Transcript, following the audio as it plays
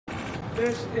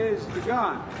This is the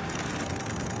gun.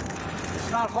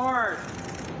 It's not hard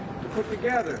to put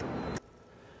together.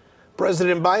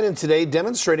 President Biden today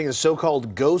demonstrating a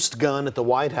so-called ghost gun at the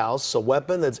White House, a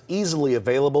weapon that's easily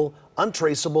available,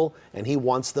 untraceable, and he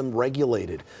wants them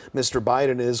regulated. Mr.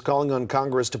 Biden is calling on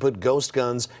Congress to put ghost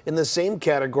guns in the same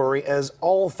category as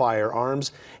all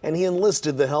firearms, and he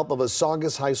enlisted the help of a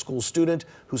Saugus High School student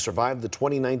who survived the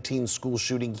 2019 school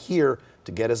shooting here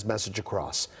to get his message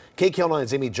across. KCAL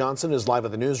 9's Amy Johnson is live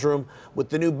at the newsroom with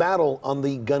the new battle on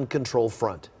the gun control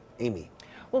front. Amy.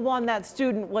 Well, Juan, that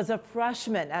student was a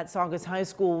freshman at Saugus High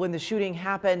School when the shooting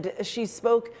happened. She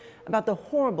spoke about the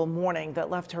horrible morning that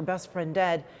left her best friend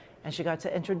dead, and she got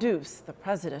to introduce the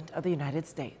President of the United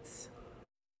States.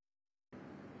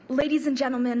 Ladies and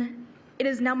gentlemen, it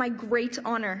is now my great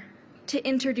honor to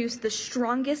introduce the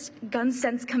strongest gun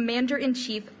sense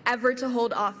commander-in-chief ever to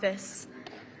hold office,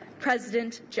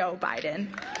 President Joe Biden.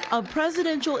 A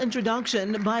presidential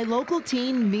introduction by local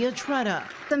teen Mia Tretta.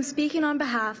 I'm speaking on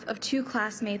behalf of two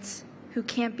classmates who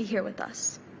can't be here with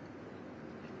us,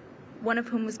 one of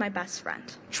whom was my best friend.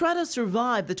 Tretta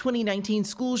survived the 2019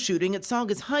 school shooting at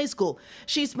Saugus High School.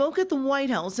 She spoke at the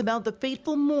White House about the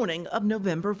fateful morning of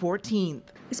November 14th.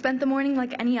 We spent the morning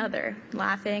like any other,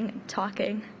 laughing and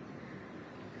talking,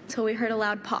 until we heard a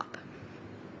loud pop.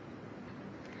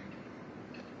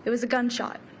 It was a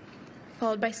gunshot,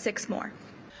 followed by 6 more.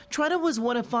 Tretta was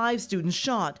one of 5 students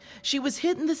shot. She was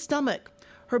hit in the stomach.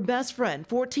 Her best friend,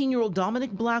 14-year-old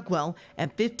Dominic Blackwell,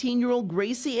 and 15-year-old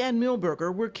Gracie Ann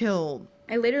Milberger were killed.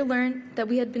 I later learned that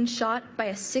we had been shot by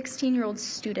a 16-year-old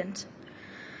student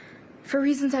for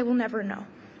reasons I will never know.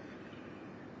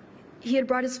 He had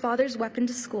brought his father's weapon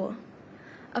to school,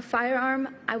 a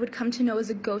firearm I would come to know as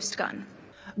a ghost gun.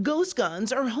 Ghost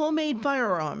guns are homemade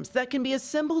firearms that can be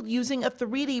assembled using a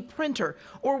 3D printer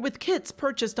or with kits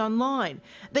purchased online.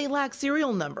 They lack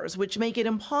serial numbers, which make it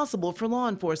impossible for law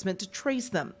enforcement to trace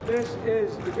them. This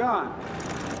is the gun.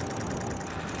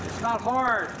 It's not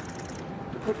hard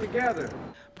to put together.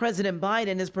 President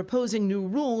Biden is proposing new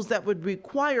rules that would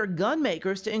require gun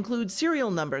makers to include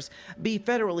serial numbers, be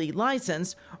federally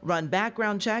licensed, run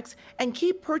background checks, and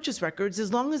keep purchase records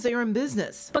as long as they are in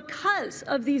business. Because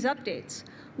of these updates,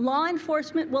 law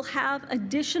enforcement will have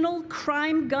additional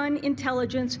crime gun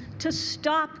intelligence to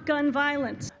stop gun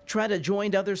violence. Tretta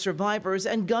joined other survivors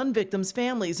and gun victims'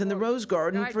 families in the Rose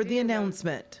Garden for the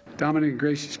announcement. Dominic and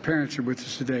Gracie's parents are with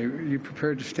us today. Are you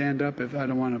prepared to stand up? If I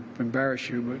don't want to embarrass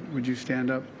you, but would you stand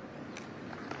up?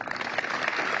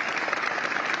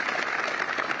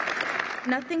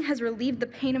 Nothing has relieved the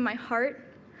pain in my heart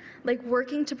like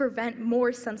working to prevent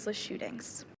more senseless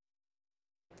shootings.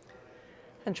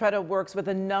 And Tretta works with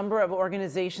a number of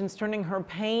organizations, turning her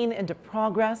pain into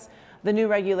progress. The new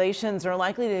regulations are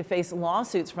likely to face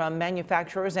lawsuits from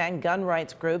manufacturers and gun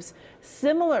rights groups.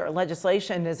 Similar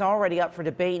legislation is already up for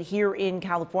debate here in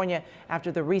California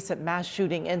after the recent mass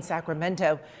shooting in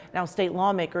Sacramento. Now, state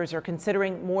lawmakers are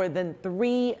considering more than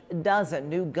 3 dozen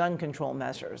new gun control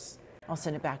measures. I'll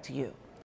send it back to you.